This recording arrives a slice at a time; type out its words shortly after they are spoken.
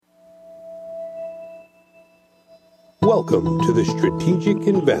Welcome to The Strategic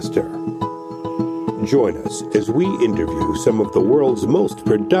Investor. Join us as we interview some of the world's most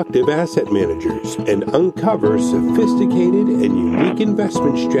productive asset managers and uncover sophisticated and unique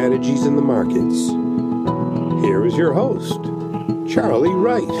investment strategies in the markets. Here is your host, Charlie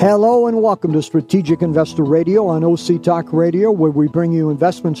Wright. Hello and welcome to Strategic Investor Radio on OC Talk Radio, where we bring you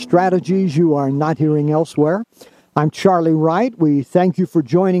investment strategies you are not hearing elsewhere. I'm Charlie Wright. We thank you for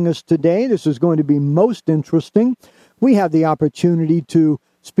joining us today. This is going to be most interesting. We have the opportunity to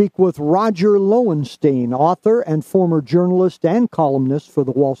speak with Roger Lowenstein, author and former journalist and columnist for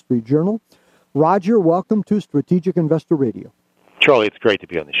the Wall Street Journal. Roger, welcome to Strategic Investor Radio. Charlie, it's great to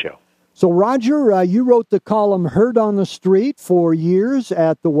be on the show. So, Roger, you wrote the column Heard on the Street for years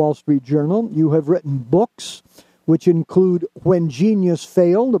at the Wall Street Journal. You have written books, which include When Genius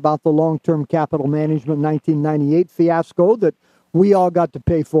Failed, about the long-term capital management 1998 fiasco that we all got to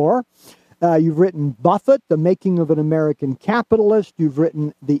pay for. You've written Buffett, The Making of an American Capitalist. You've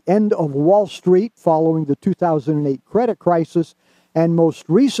written The End of Wall Street, following the 2008 credit crisis. And most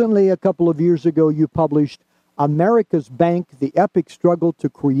recently, a couple of years ago, you published America's Bank, The Epic Struggle to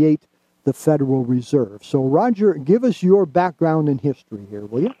Create the Federal Reserve. So, Roger, give us your background and history here,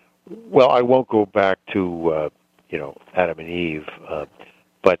 will you? Well, I won't go back to, Adam and Eve,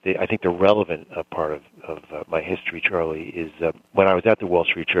 but I think the relevant part of my history, Charlie, is when I was at the Wall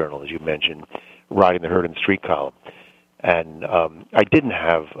Street Journal, as you mentioned, writing the Heard on the Street column. And I didn't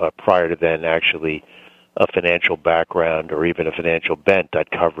have, prior to then, actually, a financial background or even a financial bent. I'd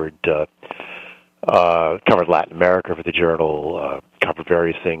covered Latin America for the Journal, covered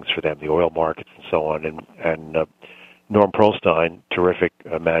various things for them, the oil markets and so on. And Norm Pearlstein, terrific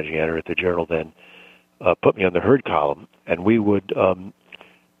managing editor at the Journal then, put me on the Heard column. And we would,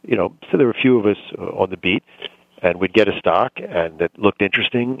 so there were a few of us on the beat, and we'd get a stock and that looked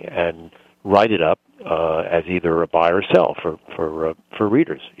interesting and write it up as either a buy or sell for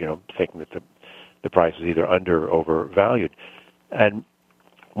readers, thinking that the price was either under or overvalued. And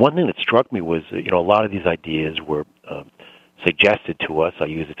one thing that struck me was, a lot of these ideas were suggested to us, I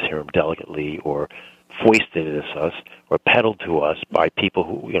use the term delicately, or foisted at us, or peddled to us by people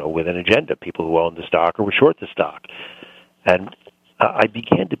who, with an agenda, people who owned the stock or were short the stock. And I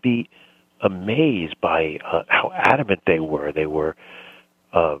began to be amazed by how adamant they were. They were,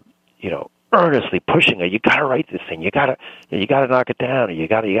 earnestly pushing it. You got to write this thing. You got to knock it down. Or you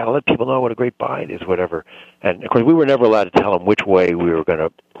got to let people know what a great buy it is, whatever. And of course, we were never allowed to tell them which way we were going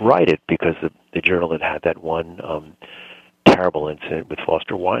to write it because the Journal had that one terrible incident with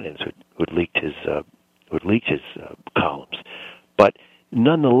Foster Winans, who'd leaked his columns. But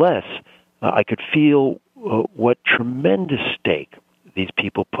nonetheless, I could feel what tremendous stake these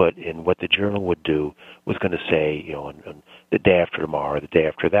people put in what the Journal would do, was going to say, on the day after tomorrow, or the day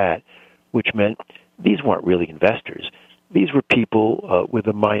after that, which meant these weren't really investors. These were people with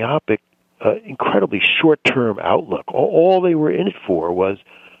a myopic, incredibly short-term outlook. All they were in it for was,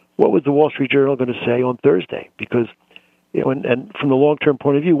 what was the Wall Street Journal going to say on Thursday? Because, and from the long-term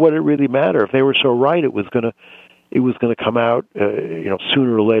point of view, what did it really matter? If they were so right, it was going to come out,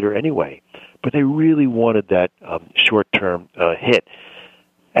 sooner or later anyway. But they really wanted that short-term hit.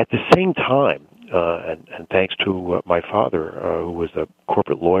 At the same time, and thanks to my father, who was a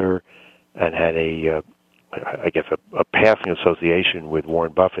corporate lawyer and had a passing association with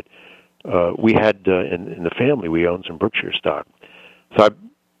Warren Buffett, we had in the family, we owned some Berkshire stock. So I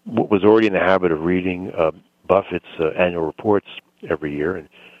was already in the habit of reading Buffett's annual reports every year, and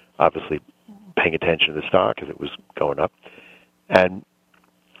obviously paying attention to the stock as it was going up. And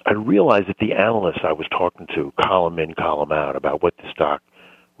I realized that the analysts I was talking to, column in, column out, about what the stock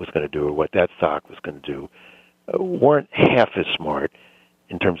was going to do or what that stock was going to do, weren't half as smart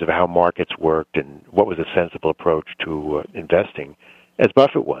in terms of how markets worked and what was a sensible approach to investing as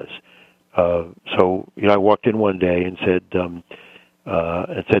Buffett was. So, I walked in one day and said to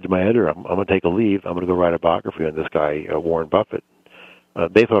my editor, I'm going to take a leave. I'm going to go write a biography on this guy, Warren Buffett.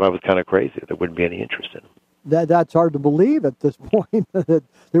 They thought I was kind of crazy. There wouldn't be any interest in him. That's hard to believe at this point, that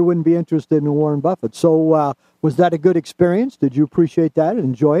there wouldn't be interested in Warren Buffett. So was that a good experience? Did you appreciate that and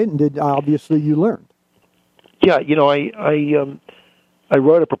enjoy it? And obviously you learned? Yeah, I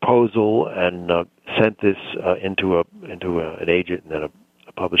wrote a proposal and sent this into an agent and then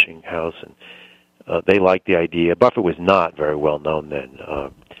a publishing house, and they liked the idea. Buffett was not very well known then.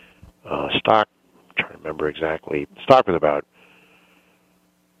 Stock, I'm trying to remember exactly, stock was about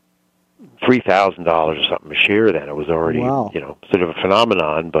 $3,000 or something a share then. It was already, wow, sort of a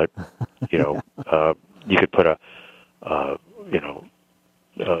phenomenon, but, you could put a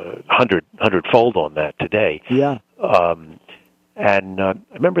 100-fold on that today. Yeah. And I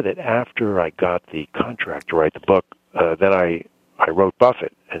remember that after I got the contract to write the book, then I wrote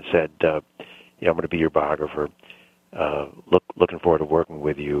Buffett and said, I'm going to be your biographer. Looking forward to working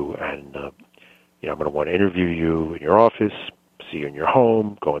with you, and I'm going to want to interview you in your office, see you in your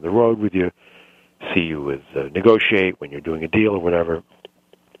home, go on the road with you, see you with negotiate when you're doing a deal or whatever.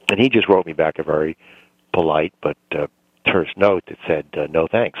 And he just wrote me back a very polite but terse note that said, no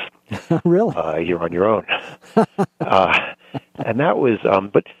thanks. Really? You're on your own. And that was,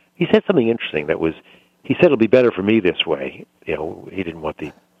 but he said something interesting that was, he said it'll be better for me this way. He didn't want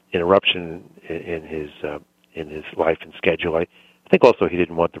the interruption in his life and schedule. I think also he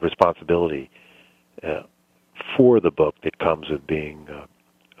didn't want the responsibility for the book that comes with being,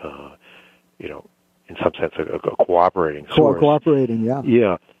 in some sense, a cooperating source. Cooperating, yeah.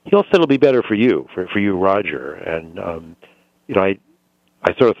 Yeah. He also said it'll be better for you, for you, Roger. And,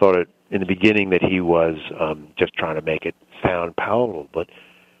 I sort of thought it in the beginning that he was just trying to make it sound palatable. But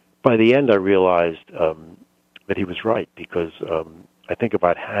by the end, I realized that he was right, because I think if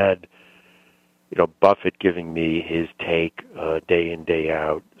I'd had, Buffett giving me his take day in, day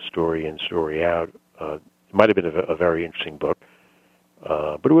out, story in, story out, it might have been a very interesting book,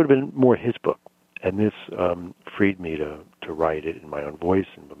 but it would have been more his book. And this freed me to write it in my own voice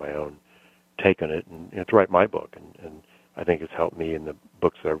and with my own take on it, and to write my book. And I think it's helped me in the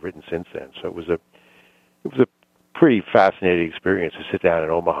books that I've written since then. So it was a pretty fascinating experience to sit down in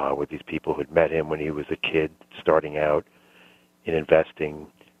Omaha with these people who'd met him when he was a kid, starting out in investing,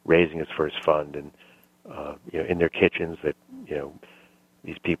 raising his first fund, and in their kitchens that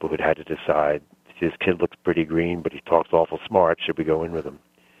these people who'd had to decide, this kid looks pretty green, but he talks awful smart. Should we go in with him?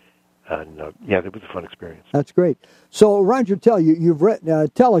 And it was a fun experience. That's great. So, Roger, tell us,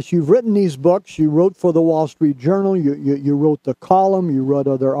 you've written these books. You wrote for the Wall Street Journal. You wrote the column. You wrote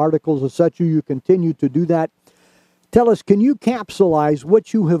other articles, etc. You continue to do that. Tell us, can you capsulize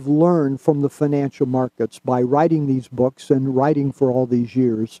what you have learned from the financial markets by writing these books and writing for all these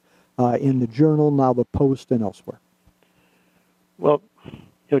years in the Journal, now the Post, and elsewhere? Well,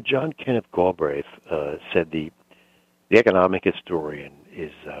 John Kenneth Galbraith said the economic historian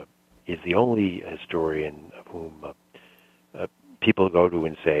is the only historian of whom people go to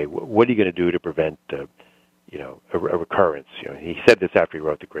and say, "What are you going to do to prevent, a recurrence?" He said this after he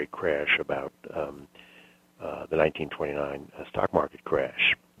wrote The Great Crash about the 1929 stock market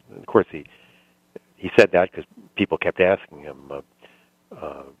crash. And of course, he said that because people kept asking him,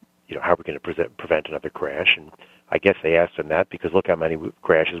 how are we going to prevent another crash? And I guess they asked him that because look how many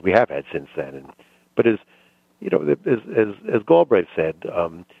crashes we have had since then. But as Galbraith said,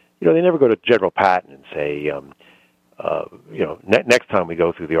 they never go to General Patton and say, next time we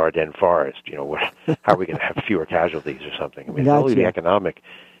go through the Ardennes forest, how are we going to have fewer casualties or something? I mean, Gotcha. It's only the economic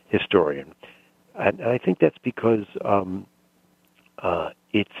historian. And I think that's because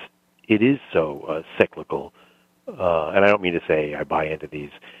it is so cyclical. And I don't mean to say I buy into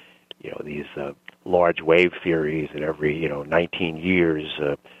these large wave theories that every 19 years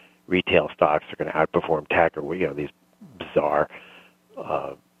retail stocks are going to outperform tech, or these bizarre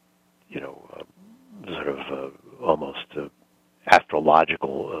sort of almost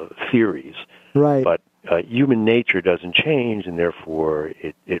astrological theories. Right. But human nature doesn't change, and therefore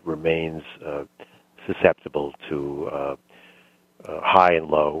it remains susceptible to high and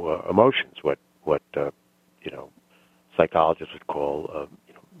low emotions. What psychologists would call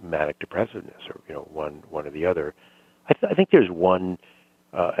manic depressiveness, or one or the other. I think there's one,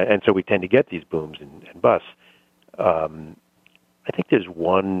 and so we tend to get these booms and busts. I think there's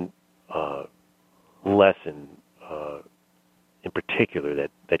one lesson in particular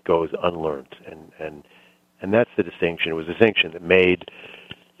that goes unlearned, and that's the distinction. It was a distinction that made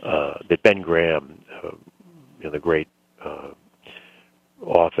that Ben Graham, the great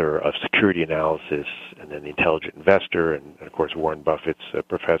author of Security Analysis, and then The Intelligent Investor, and of course Warren Buffett's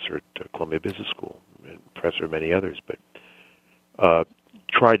professor at Columbia Business School, and professor of many others, but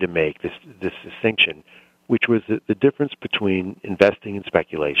tried to make this distinction, which was the difference between investing and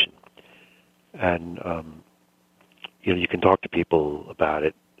speculation. And you can talk to people about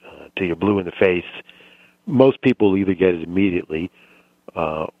it till you're blue in the face. Most people either get it immediately,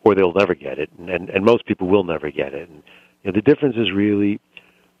 or they'll never get it, and most people will never get it. And the difference is really,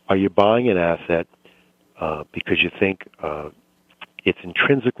 are you buying an asset because you think it's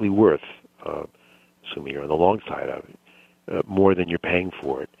intrinsically worth, assuming you're on the long side of it, more than you're paying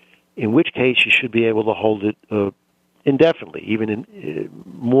for it? In which case, you should be able to hold it indefinitely, even in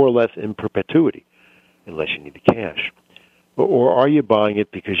more or less in perpetuity, unless you need the cash. Or are you buying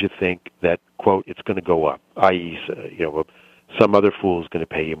it because you think that, quote, it's going to go up, i.e., some other fool is going to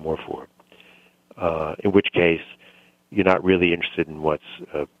pay you more for it? In which case, you're not really interested in what's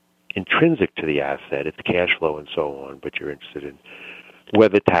intrinsic to the asset, its cash flow and so on, but you're interested in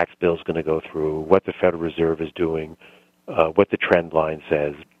whether the tax bill is going to go through, what the Federal Reserve is doing, what the trend line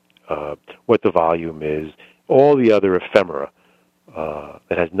says, what the volume is, all the other ephemera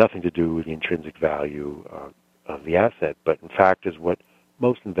that has nothing to do with the intrinsic value of the asset, but in fact is what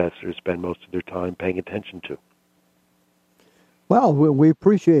most investors spend most of their time paying attention to. Well, we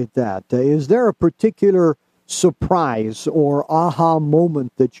appreciate that. Is there a particular surprise or aha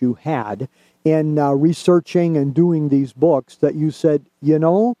moment that you had in researching and doing these books that you said,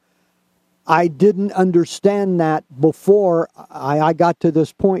 I didn't understand that before I got to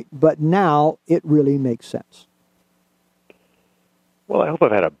this point, but now it really makes sense? Well, I hope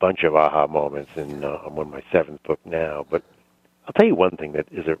I've had a bunch of aha moments, and I'm on my seventh book now, but I'll tell you one thing that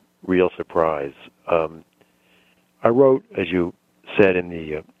is a real surprise. I wrote, as you said in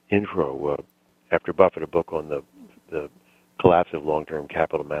the intro, after Buffett, a book on the collapse of long-term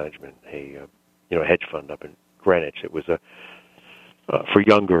capital management, a hedge fund up in Greenwich. It was for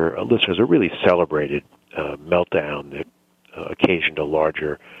younger listeners, a really celebrated meltdown that occasioned a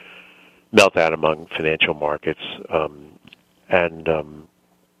larger meltdown among financial markets. And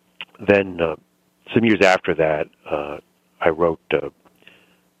then some years after that, I wrote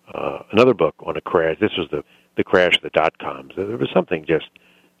another book on a crash. This was the crash of the dot-coms. There was something just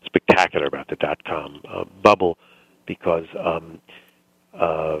spectacular about the dot-com bubble because,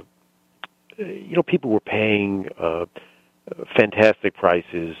 people were paying fantastic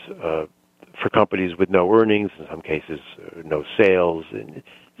prices for companies with no earnings, in some cases no sales, in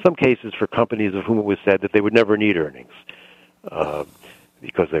some cases for companies of whom it was said that they would never need earnings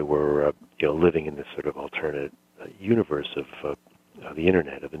because they were living in this sort of alternate universe of the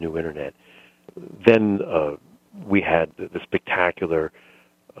Internet, of the new Internet. Then we had the spectacular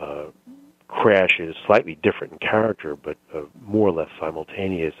crashes, slightly different in character, but more or less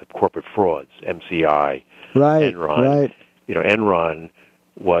simultaneous, of corporate frauds, MCI, Enron. Right. Enron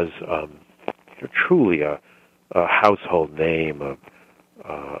was truly a household name,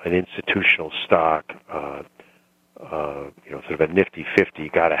 an institutional stock, sort of a nifty 50,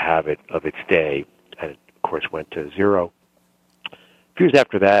 got to have it of its day, and it, of course, went to zero. A few years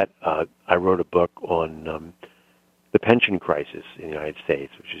after that, I wrote a book on the pension crisis in the United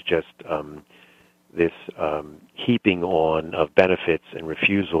States, which is just this heaping on of benefits and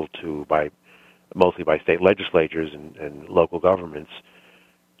refusal to, mostly by state legislatures and local governments,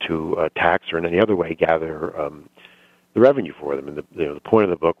 to tax or in any other way gather the revenue for them. And the point of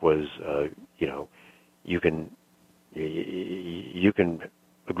the book was, you can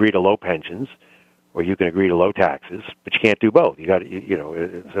agree to low pensions, or you can agree to low taxes, but you can't do both. You got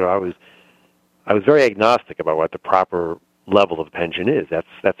to, So I was very agnostic about what the proper level of pension is.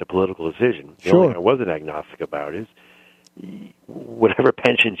 That's a political decision. The only thing I wasn't agnostic about is whatever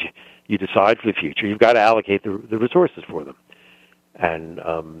pensions you decide for the future, you've got to allocate the resources for them. And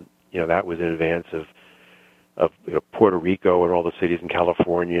that was in advance of Puerto Rico and all the cities in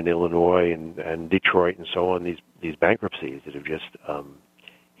California and Illinois and Detroit and so on, these bankruptcies that have just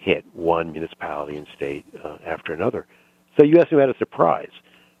hit one municipality and state after another. So you asked me about a surprise.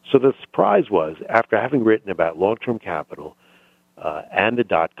 So the surprise was, after having written about long-term capital and the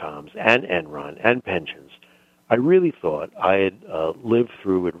dot-coms and Enron and pensions, I really thought I had lived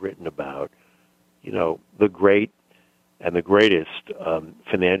through and written about, the great and the greatest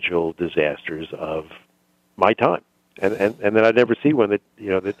financial disasters of my time, and that I'd never see one that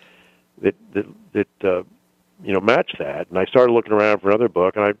matched that. And I started looking around for another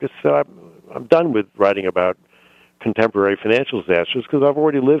book, and I just said, I'm done with writing about contemporary financial disasters because I've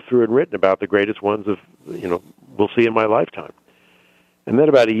already lived through and written about the greatest ones we'll see in my lifetime. And then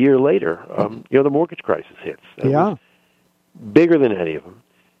about a year later, the mortgage crisis hits. It was bigger than any of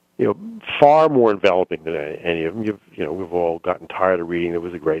them, far more enveloping than any of them. We've all gotten tired of reading it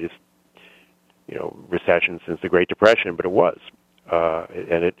was the greatest, recession since the Great Depression, but it was.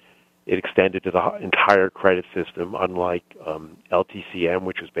 And it extended to the entire credit system, unlike LTCM,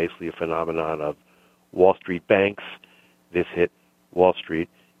 which was basically a phenomenon of Wall Street banks. This hit Wall Street.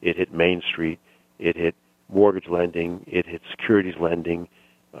 It hit Main Street. It hit mortgage lending. It hit securities lending.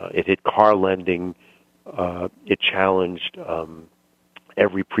 It hit car lending. It challenged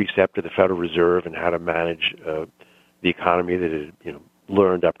every precept of the Federal Reserve and how to manage the economy that it had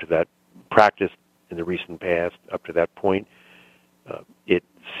learned up to that, practiced in the recent past up to that point. It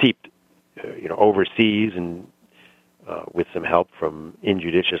seeped overseas, and with some help from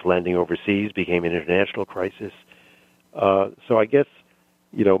injudicious lending overseas, became an international crisis. So I guess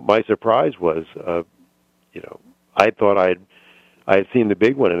my surprise was I thought I had seen the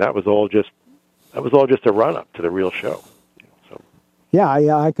big one, and that was all just a run up to the real show. So Yeah,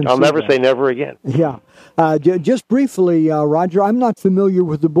 I can. I'll see never that. say never again. Yeah. Just briefly, Roger, I'm not familiar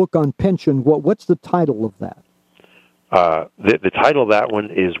with the book on pension. What's the title of that? The title of that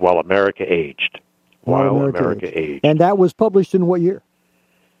one is While America Aged. While America Aged. And that was published in what year?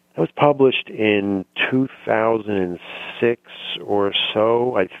 That was published in 2006 or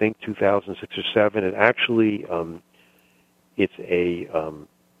so, I think 2006 or 7. And actually,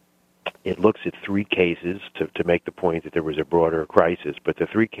 it looks at three cases to make the point that there was a broader crisis. But the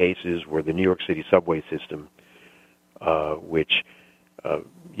three cases were the New York City subway system, which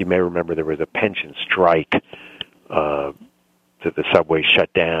you may remember there was a pension strike that the subway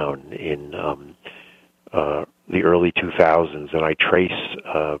shut down in the early 2000s, and I trace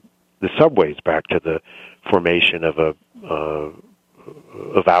the subways back to the formation of a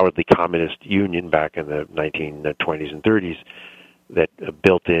avowedly communist union back in the 1920s and 30s that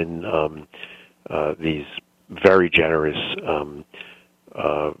built in these very generous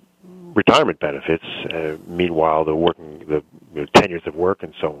retirement benefits. Meanwhile, the tenures of work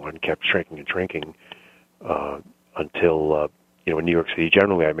and so on kept shrinking and shrinking until in New York City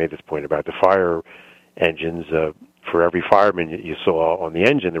generally. I made this point about the fire engines. For every fireman you saw on the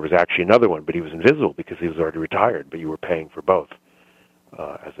engine, there was actually another one, but he was invisible because he was already retired. But you were paying for both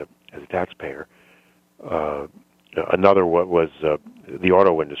as a taxpayer. Another was the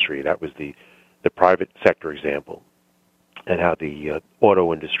auto industry. That was the private sector example, and how the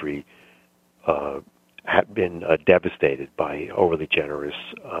auto industry had been devastated by overly generous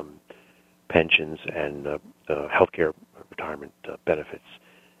pensions and healthcare retirement benefits.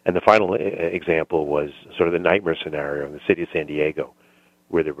 And the final example was sort of the nightmare scenario in the city of San Diego,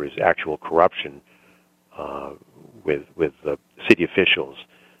 where there was actual corruption with city officials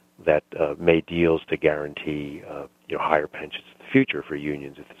that made deals to guarantee higher pensions in the future for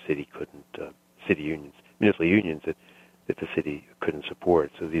unions that the city couldn't, municipal unions that the city couldn't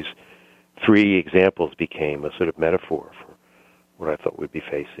support. So these three examples became a sort of metaphor for what I thought we'd be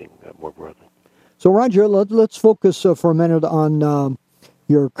facing more broadly. So, Roger, let's focus for a minute on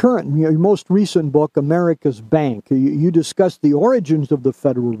your most recent book, America's Bank. You discussed the origins of the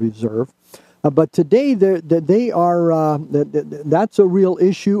Federal Reserve, but today they are that's a real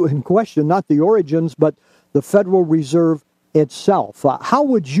issue in question, not the origins, but the Federal Reserve itself. How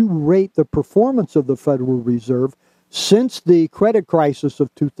would you rate the performance of the Federal Reserve since the credit crisis of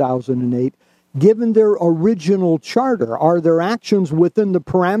 2008, given their original charter? Are their actions within the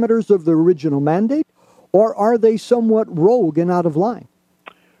parameters of the original mandate, or are they somewhat rogue and out of line?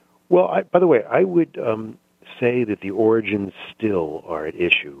 Well, by the way, I would say that the origins still are at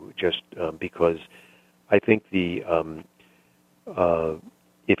issue, just because I think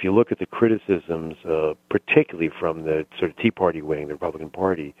if you look at the criticisms, particularly from the sort of Tea Party wing, the Republican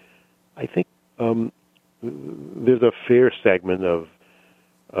Party, I think there's a fair segment of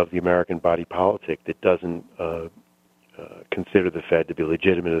the American body politic that doesn't consider the Fed to be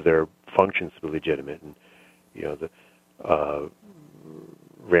legitimate, or their functions to be legitimate, and the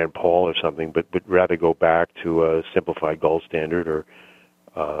Rand Paul or something, but would rather go back to a simplified gold standard or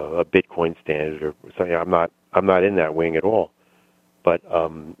a Bitcoin standard or something. I'm not in that wing at all, but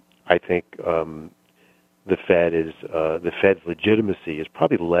I think the Fed's legitimacy is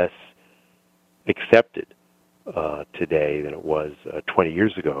probably less accepted today than it was 20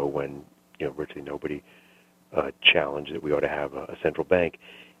 years ago, when virtually nobody challenged that we ought to have a central bank.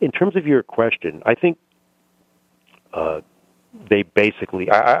 In terms of your question, I think they basically,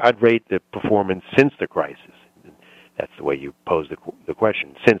 I'd rate the performance since the crisis. That's the way you pose the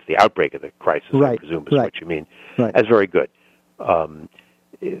question. Since the outbreak of the crisis, right, I presume is what you mean. Right. As very good. Look,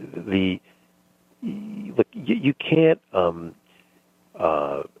 you can't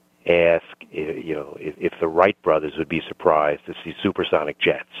ask, if the Wright brothers would be surprised to see supersonic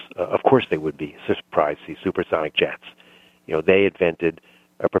jets. Of course they would be surprised to see supersonic jets. They invented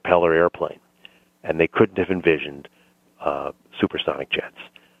a propeller airplane, and they couldn't have envisioned supersonic jets.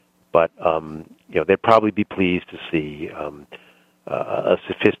 But, they'd probably be pleased to see a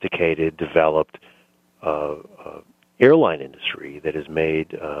sophisticated, developed airline industry that is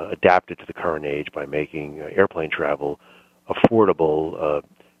adapted to the current age by making airplane travel affordable,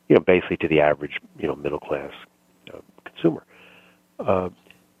 basically to the average, middle-class consumer.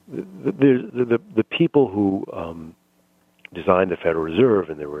 The people who designed the Federal Reserve,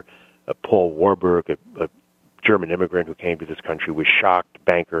 and there were Paul Warburg, a German immigrant who came to this country, was shocked,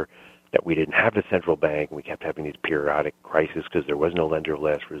 banker, that we didn't have a central bank, and we kept having these periodic crises because there was no lender of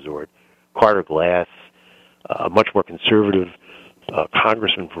last resort. Carter Glass, a much more conservative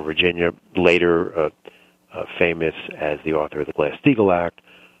congressman from Virginia, later famous as the author of the Glass-Steagall Act.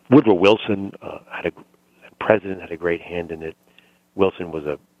 Woodrow Wilson, president, had a great hand in it. Wilson was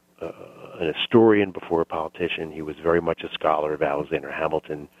an historian before a politician. He was very much a scholar of Alexander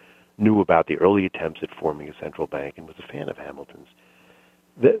Hamilton, knew about the early attempts at forming a central bank, and was a fan of Hamilton's.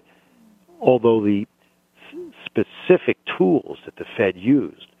 Although the specific tools that the Fed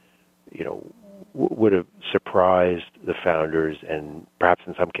used, would have surprised the founders and perhaps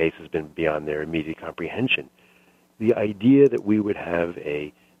in some cases been beyond their immediate comprehension. The idea that we would have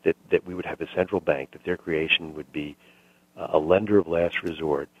a central bank, that their creation would be a lender of last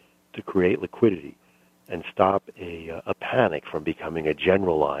resort to create liquidity and stop a panic from becoming a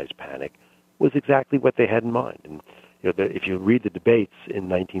generalized panic, was exactly what they had in mind. And if you read the debates in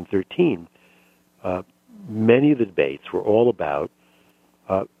 1913, many of the debates were all about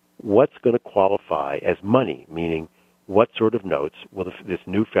what's going to qualify as money, meaning what sort of notes will this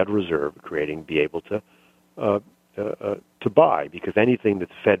new Federal Reserve creating be able to buy, because anything that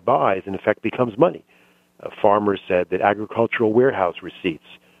the Fed buys, in effect, becomes money. Farmers said that agricultural warehouse receipts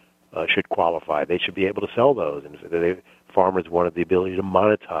should qualify. They should be able to sell those. And farmers wanted the ability to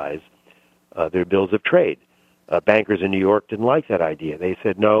monetize their bills of trade. Bankers in New York didn't like that idea. They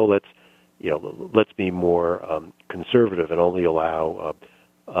said, no, let's be more conservative and only allow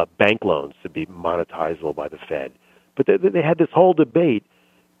bank loans to be monetizable by the Fed. But they had this whole debate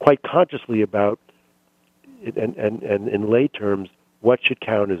quite consciously about, and in lay terms, what should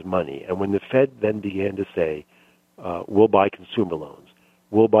count as money. And when the Fed then began to say, we'll buy consumer loans,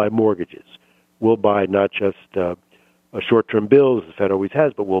 we'll buy mortgages, we'll buy not just short-term bills, the Fed always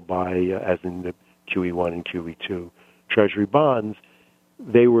has, but we'll buy, as in the QE1 and QE2, Treasury bonds,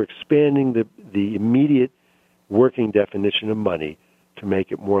 they were expanding the immediate working definition of money to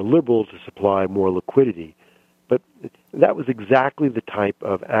make it more liberal, to supply more liquidity. But that was exactly the type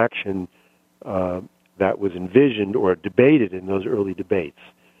of action that was envisioned or debated in those early debates.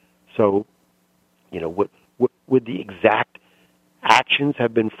 So, would the exact actions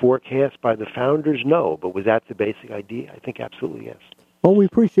have been forecast by the founders? No. But was that the basic idea? I think absolutely yes. Well, we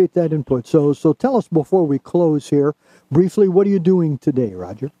appreciate that input. So tell us before we close here, briefly, what are you doing today,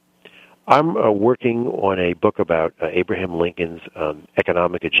 Roger? I'm working on a book about Abraham Lincoln's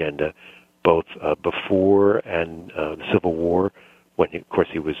economic agenda, both before and the Civil War, when, of course,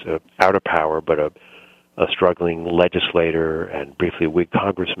 he was out of power, but a struggling legislator and briefly a Whig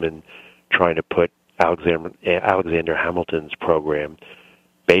congressman trying to put Alexander Hamilton's program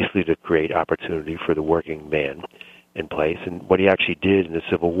basically to create opportunity for the working man in place, and what he actually did in the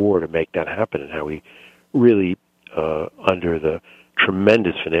Civil War to make that happen, and how he really, under the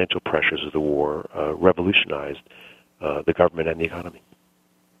tremendous financial pressures of the war, revolutionized the government and the economy.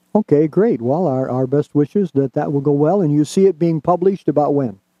 Okay, great. Well, our best wishes that will go well, and you see it being published about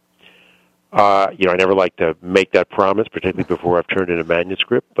when? I never like to make that promise, particularly before I've turned in a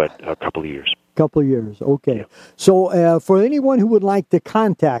manuscript, but a couple of years. Couple of years, okay. Yeah. So for anyone who would like to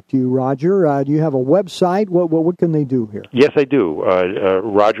contact you, Roger, do you have a website? What can they do here? Yes, I do.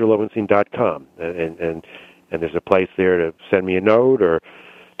 RogerLowenstein.com, and there's a place there to send me a note, or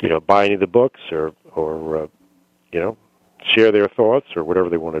buy any of the books, or share their thoughts, or whatever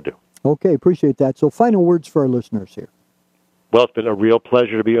they want to do. Okay, appreciate that. So final words for our listeners here. Well, it's been a real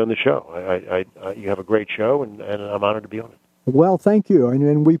pleasure to be on the show. You have a great show, and I'm honored to be on it. Well, thank you,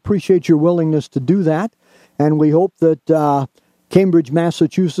 and we appreciate your willingness to do that, and we hope that Cambridge,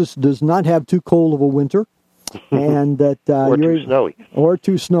 Massachusetts does not have too cold of a winter, and that or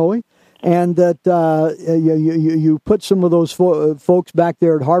too snowy, and that you put some of those folks back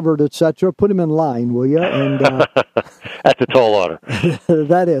there at Harvard, etc., put them in line, will you? And that's a tall order.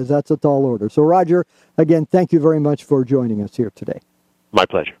 That's a tall order. So, Roger, again, thank you very much for joining us here today. My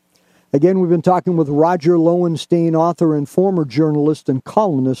pleasure. Again, we've been talking with Roger Lowenstein, author and former journalist and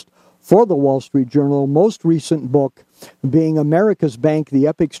columnist for the Wall Street Journal, most recent book being America's Bank, The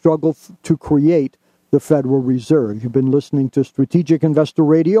Epic Struggle to Create the Federal Reserve. You've been listening to Strategic Investor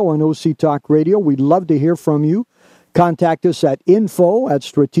Radio on OC Talk Radio. We'd love to hear from you. Contact us at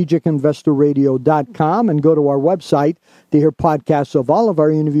info@strategicinvestorradio.com and go to our website to hear podcasts of all of our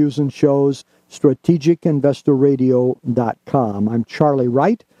interviews and shows, strategicinvestorradio.com. I'm Charlie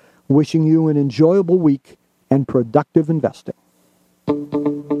Wright, wishing you an enjoyable week and productive investing.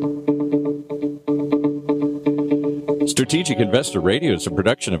 Strategic Investor Radio is a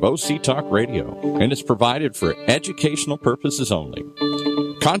production of OC Talk Radio and is provided for educational purposes only.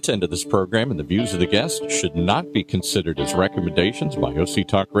 Content of this program and the views of the guests should not be considered as recommendations by OC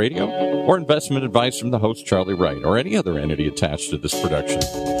Talk Radio or investment advice from the host Charlie Wright or any other entity attached to this production.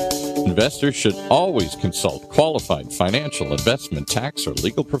 Investors should always consult qualified financial, investment, tax, or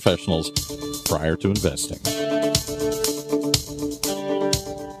legal professionals prior to investing.